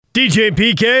DJ and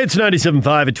PK, it's 97.5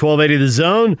 at 1280 The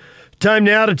Zone. Time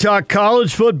now to talk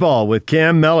college football with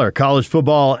Cam Mellor, college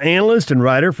football analyst and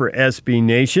writer for SB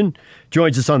Nation.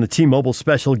 Joins us on the T-Mobile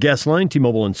special guest line.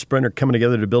 T-Mobile and Sprint are coming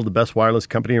together to build the best wireless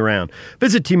company around.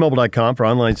 Visit T-Mobile.com for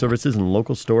online services and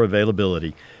local store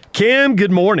availability. Cam,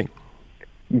 good morning.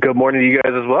 Good morning to you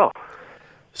guys as well.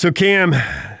 So, Cam,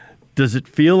 does it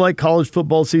feel like college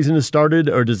football season has started,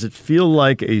 or does it feel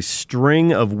like a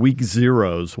string of week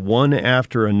zeros, one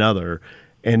after another,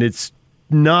 and it's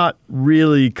not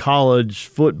really college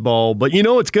football, but you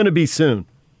know it's going to be soon?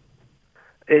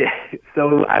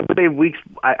 So I would say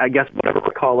I guess whatever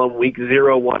we call them, week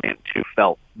 0, 1, and 2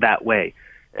 felt that way.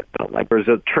 It felt like there's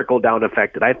a trickle-down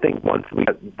effect, and I think once we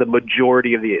got the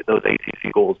majority of those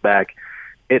ACC goals back,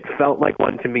 it felt like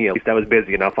one to me. At least I was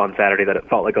busy enough on Saturday that it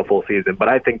felt like a full season. But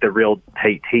I think the real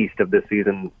taste of this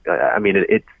season,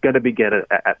 it's going to begin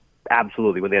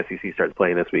absolutely when the SEC starts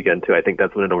playing this weekend, too. I think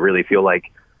that's when it'll really feel like,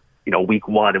 week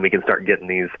 1, and we can start getting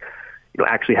these,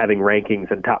 actually having rankings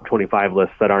and top 25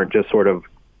 lists that aren't just sort of,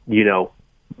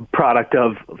 product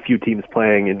of a few teams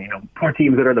playing. And, poor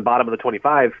teams that are in the bottom of the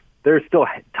 25, they're still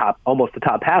almost the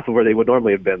top half of where they would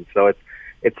normally have been. So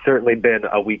it's certainly been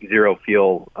a week 0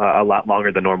 feel a lot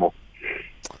longer than normal.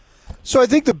 So I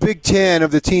think the Big Ten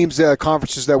of the teams,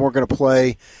 conferences that weren't going to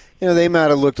play, they might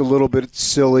have looked a little bit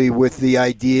silly with the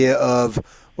idea of,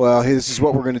 well, hey, this is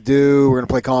what we're going to do. We're going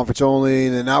to play conference only,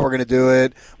 and then now we're going to do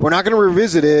it. We're not going to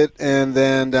revisit it, and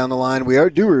then down the line we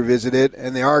do revisit it,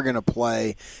 and they are going to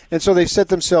play. And so they've set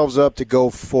themselves up to go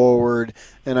forward,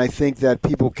 and I think that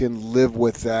people can live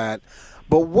with that.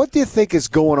 But what do you think is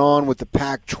going on with the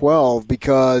Pac-12?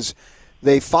 Because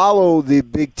they follow the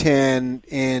Big Ten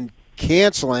in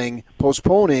canceling,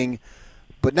 postponing,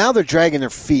 but now they're dragging their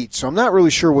feet. So I'm not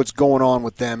really sure what's going on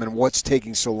with them and what's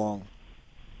taking so long.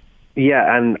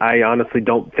 Yeah, and I honestly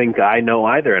don't think I know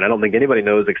either, and I don't think anybody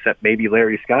knows except maybe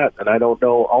Larry Scott, and I don't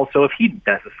know also if he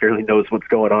necessarily knows what's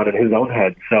going on in his own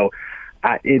head. So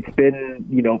it's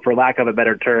been, for lack of a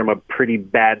better term, a pretty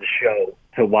bad show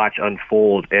to watch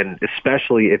unfold, and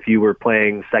especially if you were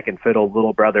playing second fiddle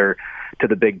little brother to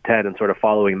the Big Ten and sort of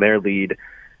following their lead,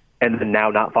 and then now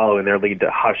not following their lead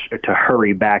to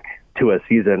hurry back to a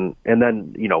season, and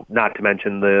then not to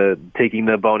mention the taking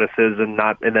the bonuses and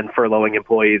then furloughing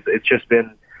employees. It's just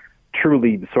been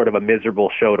truly sort of a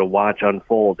miserable show to watch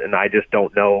unfold, and I just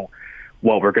don't know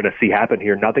what we're going to see happen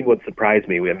here. Nothing would surprise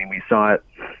me. I mean, we saw it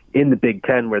in the Big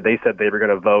Ten where they said they were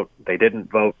going to vote, they didn't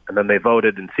vote, and then they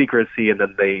voted in secrecy, and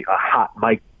then a hot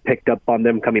mic picked up on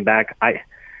them coming back.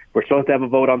 We're supposed to have a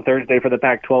vote on Thursday for the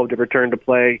Pac-12 to return to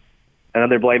play. And then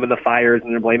they're blaming the fires,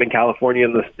 and they're blaming California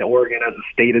and Oregon as a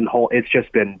state in whole. It's just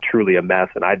been truly a mess,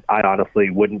 and I honestly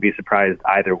wouldn't be surprised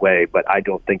either way, but I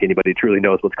don't think anybody truly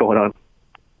knows what's going on.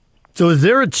 So is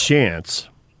there a chance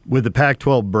with the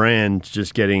Pac-12 brand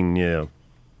just getting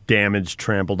damaged,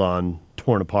 trampled on,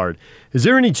 torn apart, is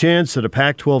there any chance that a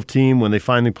Pac-12 team, when they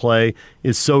finally play,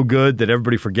 is so good that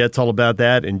everybody forgets all about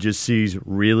that and just sees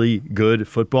really good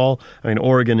football? I mean,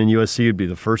 Oregon and USC would be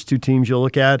the first 2 teams you'll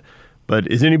look at. But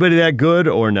is anybody that good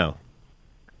or no?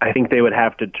 I think they would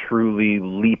have to truly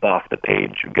leap off the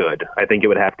page good. I think it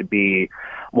would have to be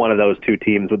one of those 2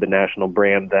 teams with the national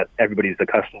brand that everybody's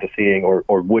accustomed to seeing or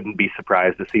wouldn't be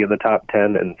surprised to see in the top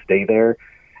 10 and stay there.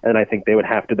 And I think they would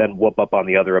have to then whoop up on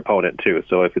the other opponent too.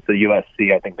 So if it's a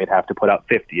USC, I think they'd have to put up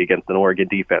 50 against an Oregon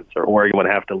defense, or Oregon would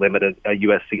have to limit a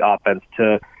USC offense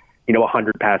to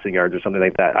 100 passing yards or something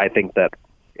like that. I think that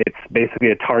it's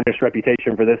basically a tarnished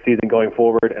reputation for this season going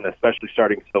forward, and especially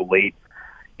starting so late.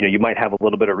 You might have a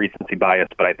little bit of recency bias,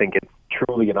 but I think it's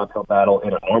truly an uphill battle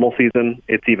in a normal season.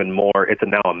 It's even more. It's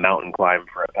now a mountain climb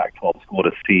for a Pac-12 school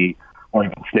to see or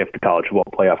even sniff the college football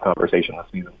playoff conversation this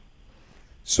season.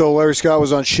 So Larry Scott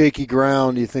was on shaky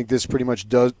ground. Do you think this pretty much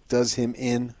does him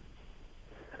in?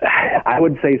 I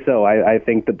would say so. I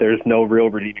think that there's no real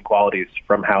redeeming qualities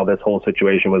from how this whole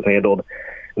situation was handled.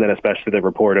 And then especially the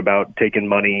report about taking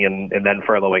money and then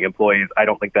furloughing employees. I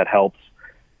don't think that helps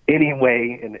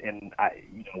anyway. And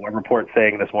one report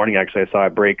saying this morning, actually, I saw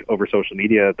it break over social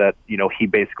media that, he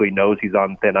basically knows he's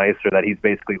on thin ice, or that he's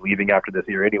basically leaving after this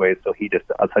year anyway. So he just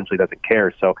essentially doesn't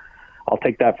care. So I'll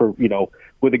take that for,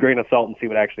 with a grain of salt and see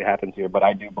what actually happens here. But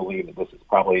I do believe that this is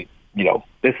probably,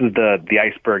 this is the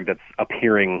iceberg that's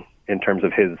appearing in terms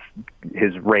of his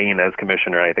reign as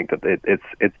commissioner. I think that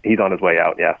he's on his way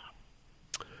out. Yes.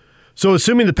 So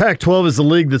assuming the Pac-12 is the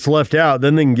league that's left out,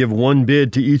 then they can give one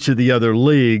bid to each of the other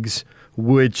leagues,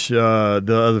 which the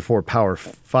other 4 Power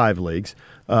 5 leagues,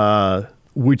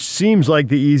 which seems like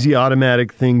the easy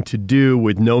automatic thing to do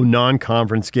with no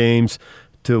non-conference games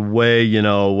to weigh,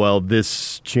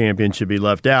 this champion should be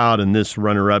left out and this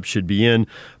runner-up should be in.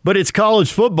 But it's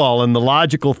college football, and the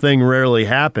logical thing rarely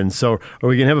happens. So are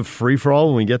we going to have a free-for-all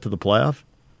when we get to the playoff?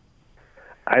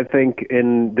 I think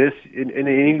in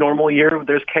any normal year,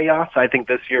 there's chaos. I think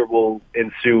this year will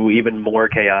ensue even more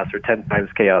chaos, or 10 times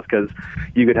chaos, because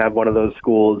you could have one of those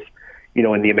schools,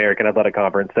 in the American Athletic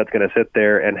Conference that's going to sit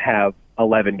there and have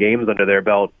 11 games under their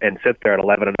belt and sit there at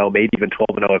 11-0, maybe even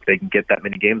 12-0 if they can get that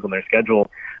many games on their schedule.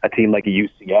 A team like a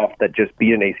UCF that just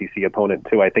beat an ACC opponent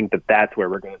too. I think that's where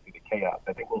we're going to see the chaos.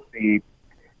 I think we'll see,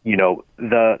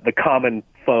 the common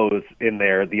foes in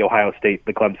there: the Ohio State,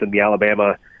 the Clemson, the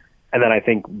Alabama. And then I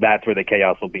think that's where the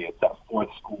chaos will be. It's that fourth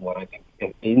school, and I think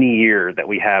in any year that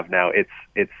we have now,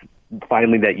 it's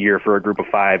finally that year for a group of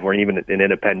five or even an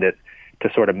independent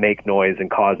to sort of make noise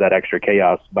and cause that extra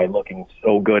chaos by looking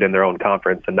so good in their own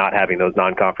conference and not having those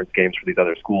non-conference games for these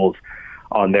other schools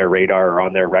on their radar or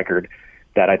on their record.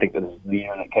 That I think this is the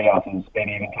year that chaos is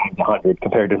maybe even times 100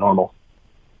 compared to normal.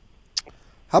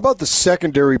 How about the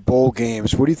secondary bowl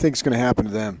games? What do you think is going to happen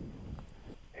to them?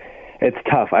 It's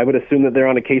tough. I would assume that they're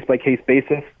on a case-by-case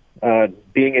basis.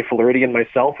 Being a Floridian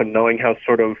myself and knowing how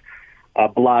sort of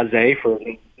blasé, for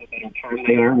the term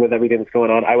they are, with everything that's going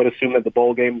on, I would assume that the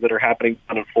bowl games that are happening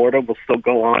down in Florida will still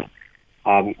go on.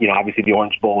 Obviously the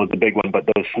Orange Bowl is the big one, but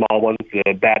those small ones,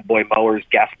 the Bad Boy Mowers,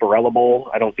 Gasparilla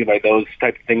Bowl, I don't see why those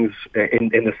types of things in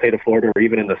the state of Florida or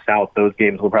even in the South, those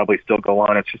games will probably still go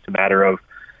on. It's just a matter of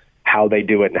how they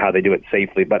do it and how they do it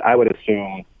safely. But I would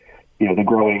assume the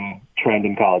growing trend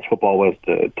in college football was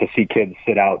to see kids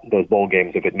sit out those bowl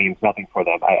games if it means nothing for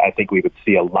them. I think we would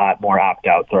see a lot more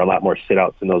opt-outs or a lot more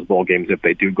sit-outs in those bowl games if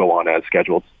they do go on as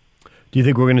scheduled. Do you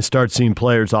think we're going to start seeing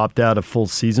players opt out of full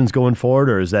seasons going forward,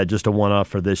 or is that just a one-off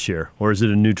for this year, or is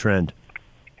it a new trend?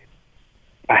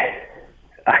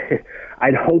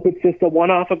 I'd hope it's just a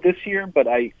one-off of this year, but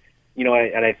I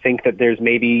think that there's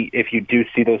maybe, if you do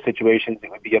see those situations,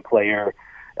 it would be a player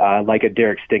like a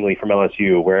Derek Stingley from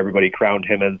LSU, where everybody crowned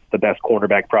him as the best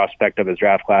cornerback prospect of his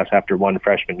draft class after one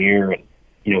freshman year. And,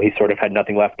 he sort of had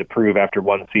nothing left to prove after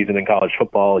one season in college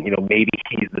football. Maybe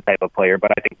he's the type of player,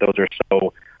 but I think those are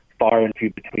so far and few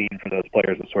between for those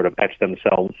players that sort of etch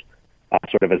themselves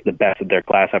sort of as the best of their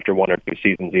class after one or two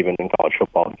seasons, even in college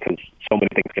football, because so many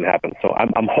things can happen. So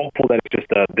I'm hopeful that it's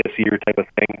just a this year type of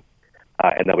thing.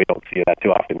 And that we don't see that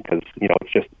too often because,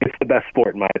 it's the best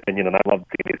sport in my opinion, and I love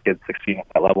seeing these kids succeed at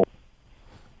that level.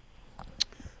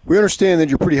 We understand that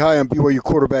you're pretty high on BYU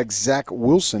quarterback Zach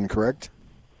Wilson, correct?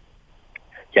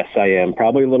 Yes, I am.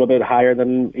 Probably a little bit higher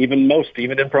than even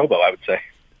in Pro Bowl, I would say.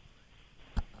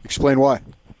 Explain why.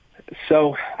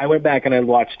 So I went back and I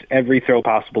watched every throw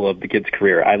possible of the kid's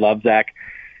career. I love Zach,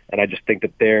 and I just think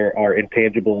that there are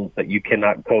intangibles that you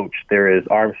cannot coach. There is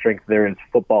arm strength, there is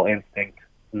football instinct,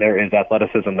 there is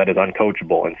athleticism that is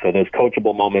uncoachable. And so those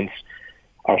coachable moments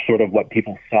are sort of what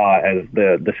people saw as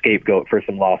the scapegoat for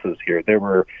some losses here. There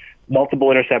were multiple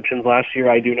interceptions last year.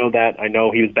 I do know that. I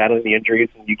know he was battling the injuries,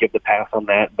 and you give the pass on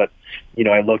that. But,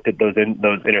 I looked at those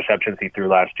interceptions he threw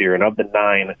last year, and of the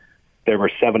 9, there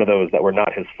were 7 of those that were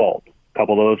not his fault. A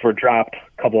couple of those were dropped.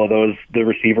 A couple of those, the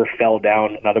receiver fell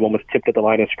down. Another one was tipped at the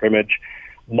line of scrimmage.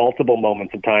 Multiple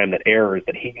moments in time that errors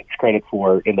that he gets credit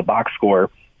for in the box score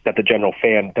that the general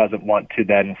fan doesn't want to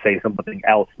then say something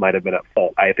else might have been at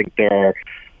fault. I think there are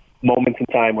moments in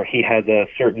time where he has a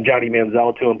certain Johnny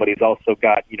Manziel to him, but he's also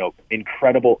got,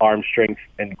 incredible arm strength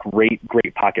and great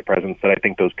pocket presence that I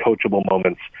think those coachable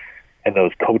moments and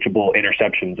those coachable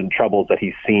interceptions and troubles that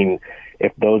he's seen,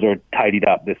 if those are tidied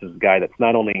up, this is a guy that's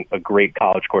not only a great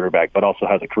college quarterback, but also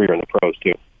has a career in the pros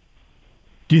too.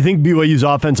 Do you think BYU's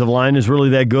offensive line is really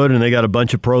that good and they got a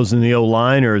bunch of pros in the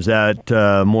O-line, or is that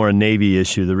more a Navy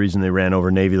issue, the reason they ran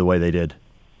over Navy the way they did?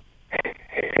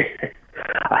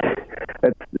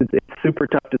 It's super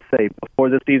tough to say. Before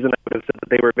the season, I would have said that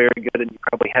they were very good, and you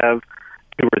probably have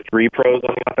 2 or 3 pros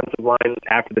on the offensive line.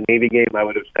 After the Navy game, I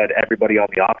would have said everybody on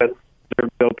the offense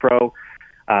deserved to go pro.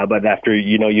 But after,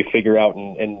 you figure out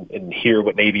and hear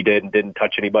what Navy did and didn't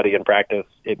touch anybody in practice,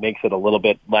 it makes it a little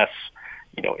bit less,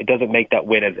 it doesn't make that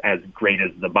win as great as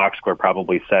the box score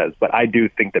probably says. But I do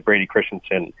think that Brady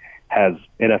Christensen has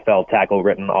NFL tackle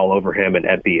written all over him and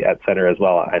Empey at center as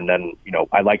well. And then,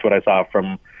 I liked what I saw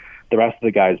from the rest of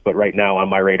the guys, but right now on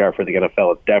my radar for the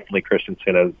NFL, it's definitely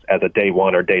Christensen as a day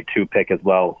 1 or day 2 pick as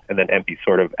well. And then Empey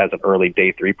sort of as an early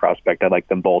day 3 prospect. I like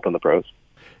them both in the pros.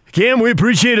 Cam, we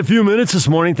appreciate a few minutes this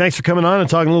morning. Thanks for coming on and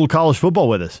talking a little college football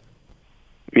with us.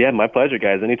 Yeah, my pleasure,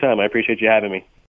 guys. Anytime. I appreciate you having me.